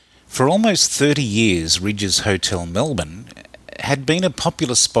For almost 30 years, Rydges Hotel Melbourne had been a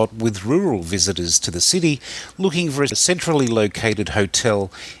popular spot with rural visitors to the city looking for a centrally located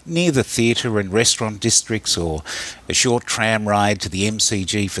hotel near the theatre and restaurant districts, or a short tram ride to the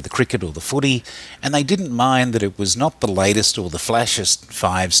MCG for the cricket or the footy, and they didn't mind that it was not the latest or the flashiest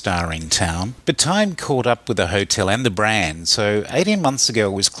 5-star in town. But time caught up with the hotel and the brand, so 18 months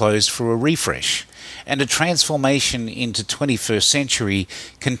ago it was closed for a refresh and a transformation into 21st century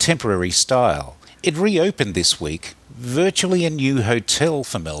contemporary style. It reopened this week, virtually a new hotel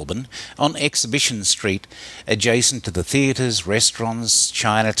for Melbourne, on Exhibition Street, adjacent to the theatres, restaurants,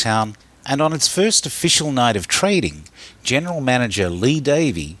 Chinatown. And on its first official night of trading, General Manager Lee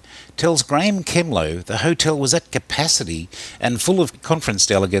Davey tells Graeme Kemlo the hotel was at capacity and full of conference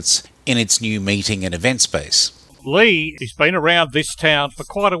delegates in its new meeting and event space. Lee has been around this town for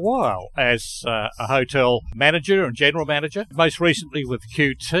quite a while as a hotel manager and general manager, most recently with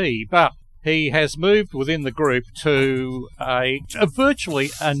QT, but he has moved within the group to a virtually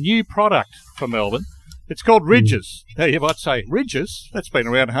a new product for Melbourne. It's called Rydges. Now you might say, Rydges? That's been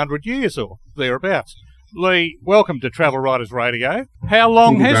around 100 years or thereabouts. Lee, welcome to Travel Writers Radio. How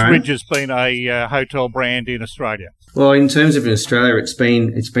long has Rydges been a hotel brand in Australia? Well, in terms of in Australia, it's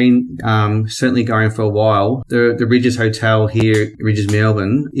been certainly going for a while. The Rydges Hotel here, Rydges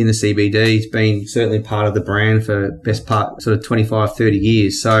Melbourne, in the CBD, has been certainly part of the brand for best part sort of 25, 30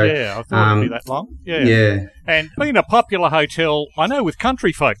 years. So yeah, I thought it'd be that long. Yeah. And being a popular hotel, I know with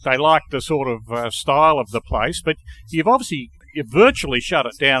country folk, they like the sort of style of the place, but you've virtually shut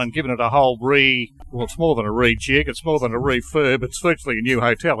it down and given it a whole it's more than a rejig, it's more than a refurb, it's virtually a new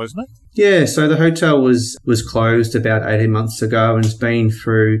hotel, isn't it? Yeah, so the hotel was closed about 18 months ago and has been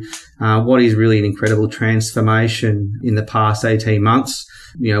through what is really an incredible transformation in the past 18 months.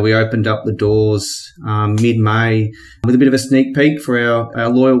 You know, we opened up the doors mid-May with a bit of a sneak peek for our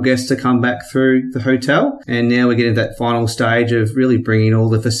loyal guests to come back through the hotel. And now we're getting to that final stage of really bringing all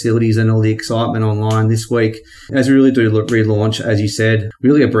the facilities and all the excitement online this week as we really do relaunch, as you said,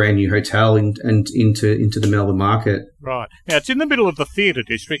 really a brand new hotel and into the Melbourne market. Right. Now, it's in the middle of the theatre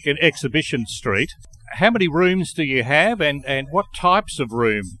district in Exhibition Street. How many rooms do you have and what types of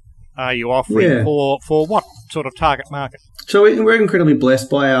room are you offering for what sort of target market? So we're incredibly blessed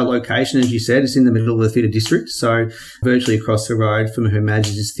by our location, as you said. It's in the middle of the theatre district, so virtually across the road from Her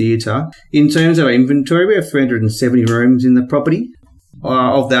Majesty's Theatre. In terms of our inventory, we have 370 rooms in the property.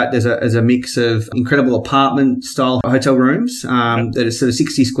 Of that, there's a mix of incredible apartment-style hotel rooms that are sort of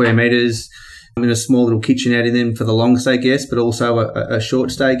 60 square metres, in a small little kitchenette in them for the long stay guest, but also a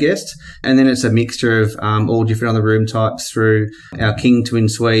short stay guest. And then it's a mixture of all different other room types through our King Twin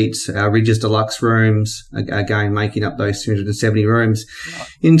Suites, our Rydges Deluxe rooms, again making up those 370 rooms.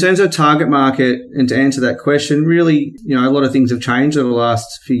 In terms of target market, and to answer that question, really, you know, a lot of things have changed over the last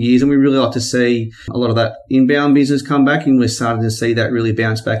few years, and we really like to see a lot of that inbound business come back, and we're starting to see that really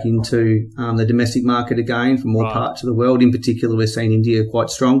bounce back into the domestic market again from more parts of the world. In particular, we're seeing India quite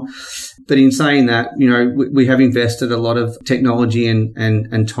strong. But in saying that, you know, we have invested a lot of technology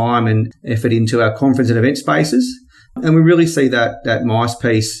and time and effort into our conference and event spaces. And we really see that MICE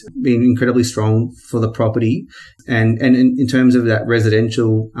piece being incredibly strong for the property. And in terms of that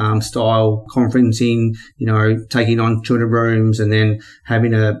residential style conferencing, you know, taking on 200 rooms and then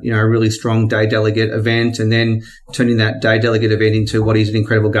having a really strong day delegate event, and then turning that day delegate event into what is an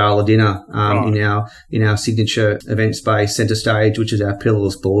incredible gala dinner in our signature event space, centre stage, which is our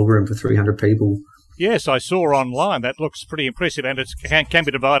pillarless ballroom for 300 people. Yes, I saw online. That looks pretty impressive, and it can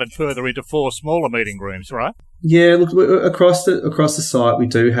be divided further into 4 smaller meeting rooms, right? Yeah, look, across the site, we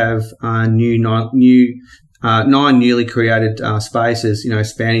do have 9 newly created spaces, you know,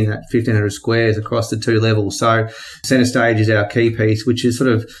 spanning that 1,500 squares across the 2 levels. So centre stage is our key piece, which is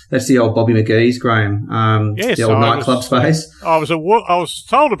that's the old Bobby McGee's, Graeme, yes, the old nightclub space. I was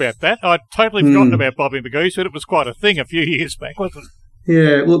told about that. I'd totally forgotten about Bobby McGee's, but it was quite a thing a few years back, wasn't it?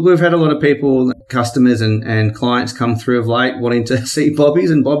 Yeah, look, we've had a lot of people, customers and clients come through of late wanting to see Bobby's,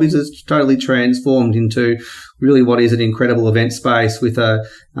 and Bobby's has totally transformed into really what is an incredible event space with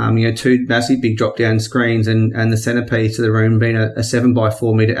 2 massive big drop-down screens and the centrepiece of the room being a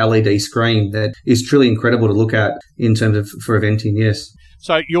 7x4 metre LED screen that is truly incredible to look at in terms of for eventing, yes.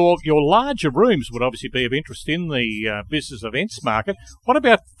 So your larger rooms would obviously be of interest in the business events market. What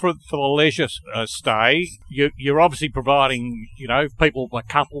about for the leisure stay? You're obviously providing, you know, a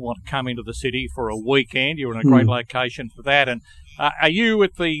couple want to come into the city for a weekend. You're in a great location for that. And are you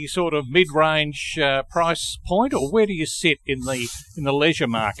at the sort of mid-range price point, or where do you sit in the leisure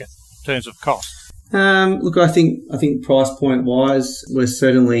market in terms of cost? Look, I think price point wise, we're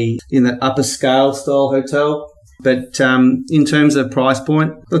certainly in that upper scale style hotel. But in terms of price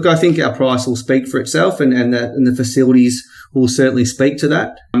point, look, I think our price will speak for itself, and the facilities will certainly speak to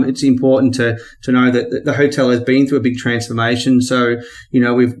that. It's important to know that the hotel has been through a big transformation. So,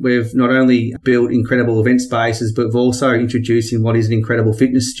 we've not only built incredible event spaces, but we've also introduced in what is an incredible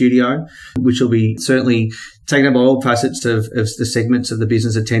fitness studio, which will be certainly taking up all facets of the segments of the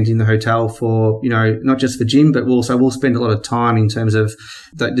business attending the hotel for, not just for gym, but we'll spend a lot of time in terms of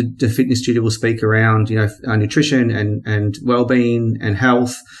the fitness studio will speak around, nutrition and well-being and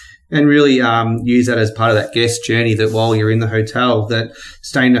health, and really use that as part of that guest journey, that while you're in the hotel, that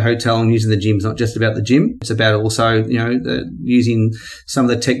staying in the hotel and using the gym is not just about the gym. It's about also, using some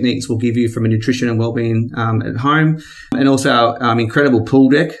of the techniques we'll give you from a nutrition and wellbeing at home. And also our incredible pool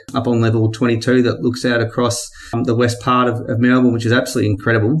deck up on level 22 that looks out across the west part of Melbourne, which is absolutely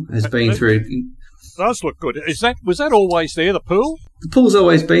incredible, has been through... Does look good. Was that always there, the pool? The pool's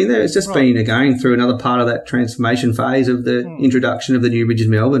always been there. It's just been, again, through another part of that transformation phase of the introduction of the new Rydges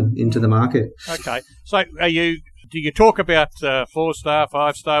Melbourne into the market. Okay. So do you talk about 4-star,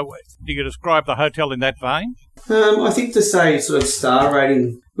 5-star? Do you describe the hotel in that vein? I think to say sort of star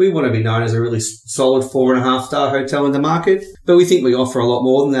rating, we want to be known as a really solid 4.5-star hotel in the market, but we think we offer a lot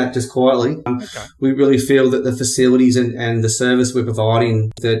more than that, just quietly. Okay. We really feel that the facilities and the service we're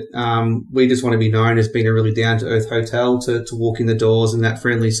providing, that we just want to be known as being a really down-to-earth hotel to walk in the doors, and that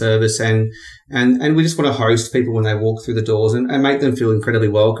friendly service, and we just want to host people when they walk through the doors and make them feel incredibly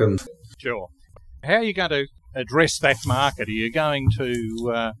welcome. Sure. How are you going to address that market? Are you going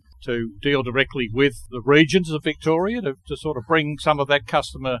to deal directly with the regions of Victoria to sort of bring some of that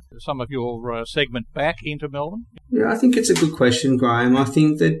customer, some of your segment back into Melbourne? Yeah, I think it's a good question, Graeme. I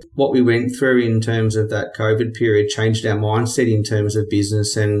think that what we went through in terms of that COVID period changed our mindset in terms of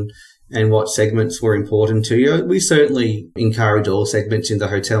business and what segments were important to you. We certainly encourage all segments in the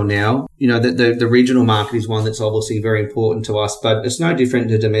hotel now. The regional market is one that's obviously very important to us, but it's no different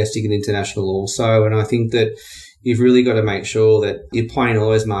to domestic and international also. And I think that you've really got to make sure that you're playing all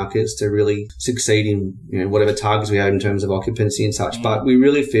those markets to really succeed in, whatever targets we have in terms of occupancy and such. But we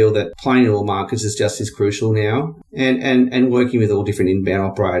really feel that playing in all markets is just as crucial now, and working with all different inbound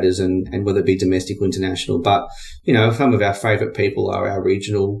operators and whether it be domestic or international. But, some of our favourite people are our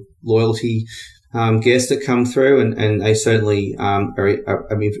regional loyalty guests that come through, and they certainly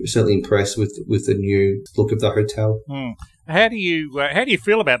certainly impressed with the new look of the hotel. How do you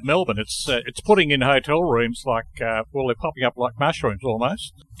feel about Melbourne? It's putting in hotel rooms like they're popping up like mushrooms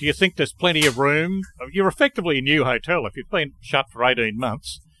almost. Do you think there's plenty of room? You're effectively a new hotel if you've been shut for 18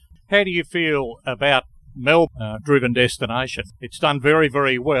 months. How do you feel about Melbourne-driven destination? It's done very,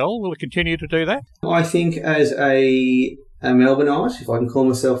 very well. Will it continue to do that? I think as a Melbourneite, if I can call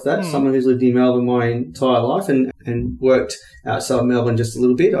myself that, someone who's lived in Melbourne my entire life and worked outside Melbourne just a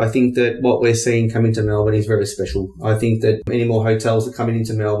little bit, I think that what we're seeing come into Melbourne is very special. I think that any more hotels that coming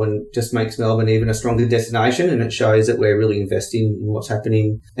into Melbourne just makes Melbourne even a stronger destination, and it shows that we're really investing in what's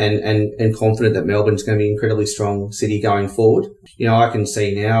happening and confident that Melbourne's going to be an incredibly strong city going forward. I can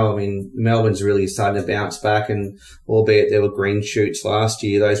see now, Melbourne's really starting to bounce back, and albeit there were green shoots last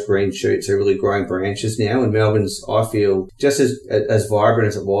year, those green shoots are really growing branches now, and Melbourne's, I feel, just as vibrant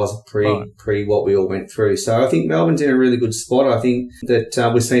as it was pre what we all went through. So I think Melbourne's in a really good spot. I think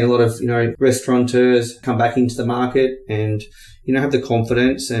that we're seeing a lot of, restaurateurs come back into the market and, have the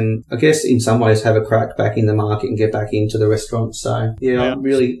confidence and I guess in some ways have a crack back in the market and get back into the restaurants. So I'm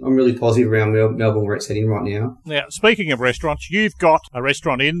really positive around Melbourne where it's heading right now. Now, speaking of restaurants, you've got a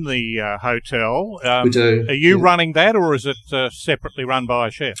restaurant in the hotel. We do. Are you running that, or is it separately run by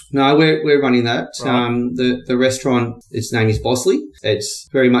a chef? No, we're running that. Right. The restaurant, its name is Bosley. It's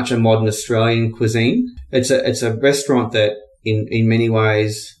very much a modern Australian cuisine. It's a restaurant that in many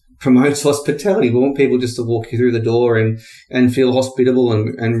ways promotes hospitality. We want people just to walk you through the door and feel hospitable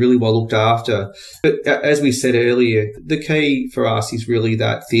and really well looked after. But as we said earlier, the key for us is really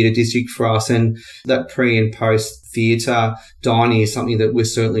that theatre district for us, and that pre and post theatre dining is something that we're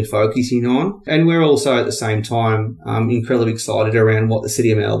certainly focusing on. And we're also at the same time incredibly excited around what the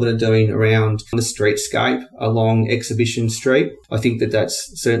City of Melbourne are doing around the streetscape along Exhibition Street. I think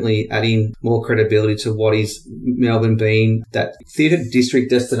that's certainly adding more credibility to what is Melbourne being that theatre district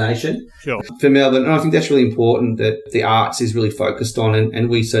destination for Melbourne. And I think that's really important that the arts is really focused on, and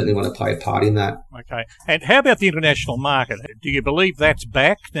we certainly want to play a part in that. Okay. And how about the international market? Do you believe that's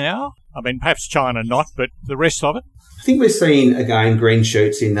back now? Perhaps China not, but the rest of it? I think we're seeing, again, green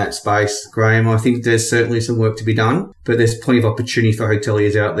shoots in that space, Graeme. I think there's certainly some work to be done, but there's plenty of opportunity for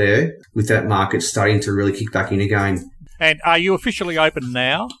hoteliers out there with that market starting to really kick back in again. And are you officially open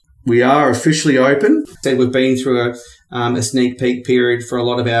now? We are officially open. We've been through a sneak peek period for a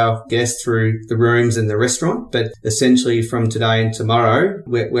lot of our guests through the rooms and the restaurant. But essentially from today and tomorrow,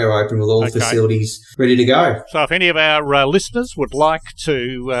 we're open with all facilities ready to go. So if any of our listeners would like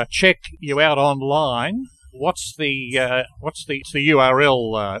to check you out online, what's the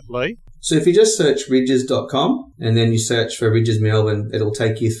URL, Lee? So if you just search rydges.com and then you search for Rydges Melbourne, it'll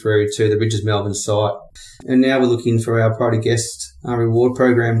take you through to the Rydges Melbourne site. And now we're looking for our priority guest reward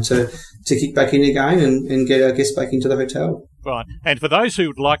program to kick back in again and get our guests back into the hotel. Right. And for those who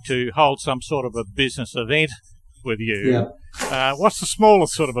would like to hold some sort of a business event with you, what's the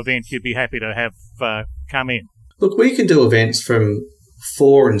smallest sort of event you'd be happy to have come in? Look, we can do events from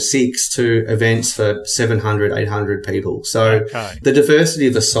 4 and 6 to events for 700, 800 people. So the diversity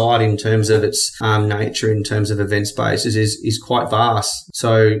of the site in terms of its nature, in terms of event spaces, is quite vast.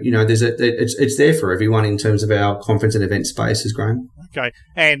 So, it's there for everyone in terms of our conference and event spaces, Graeme. Okay.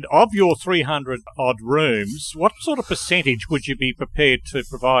 And of your 300 odd rooms, what sort of percentage would you be prepared to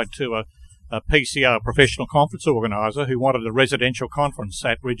provide to a PCO, a professional conference organiser, who wanted a residential conference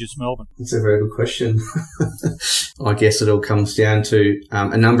at Rydges Melbourne? That's a very good question. I guess it all comes down to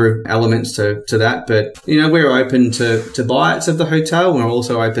a number of elements to that. But, we're open to buyouts of the hotel. We're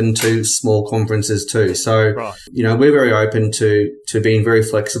also open to small conferences too. So, we're very open to being very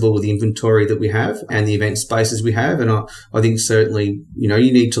flexible with the inventory that we have and the event spaces we have. And I think certainly, you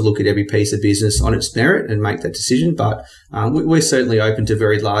need to look at every piece of business on its merit and make that decision. But we're certainly open to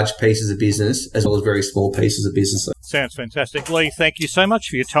very large pieces of business as well as very small pieces of business. Sounds fantastic. Lee, thank you so much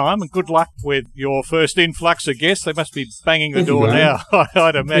for your time and good luck with your first influx of guests. They must be banging the door now,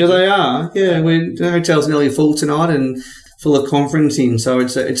 I'd imagine. Yeah, they are. Yeah, the hotel's nearly full tonight and full of conferencing, so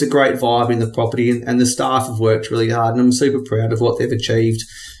it's a great vibe in the property, and the staff have worked really hard, and I'm super proud of what they've achieved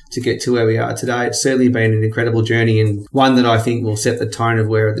to get to where we are today. It's certainly been an incredible journey, and one that I think will set the tone of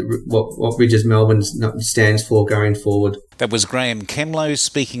what Rydges Melbourne stands for going forward. That was Graeme Kemlo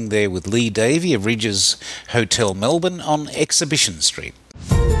speaking there with Lee Davey of Rydges Hotel Melbourne on Exhibition Street.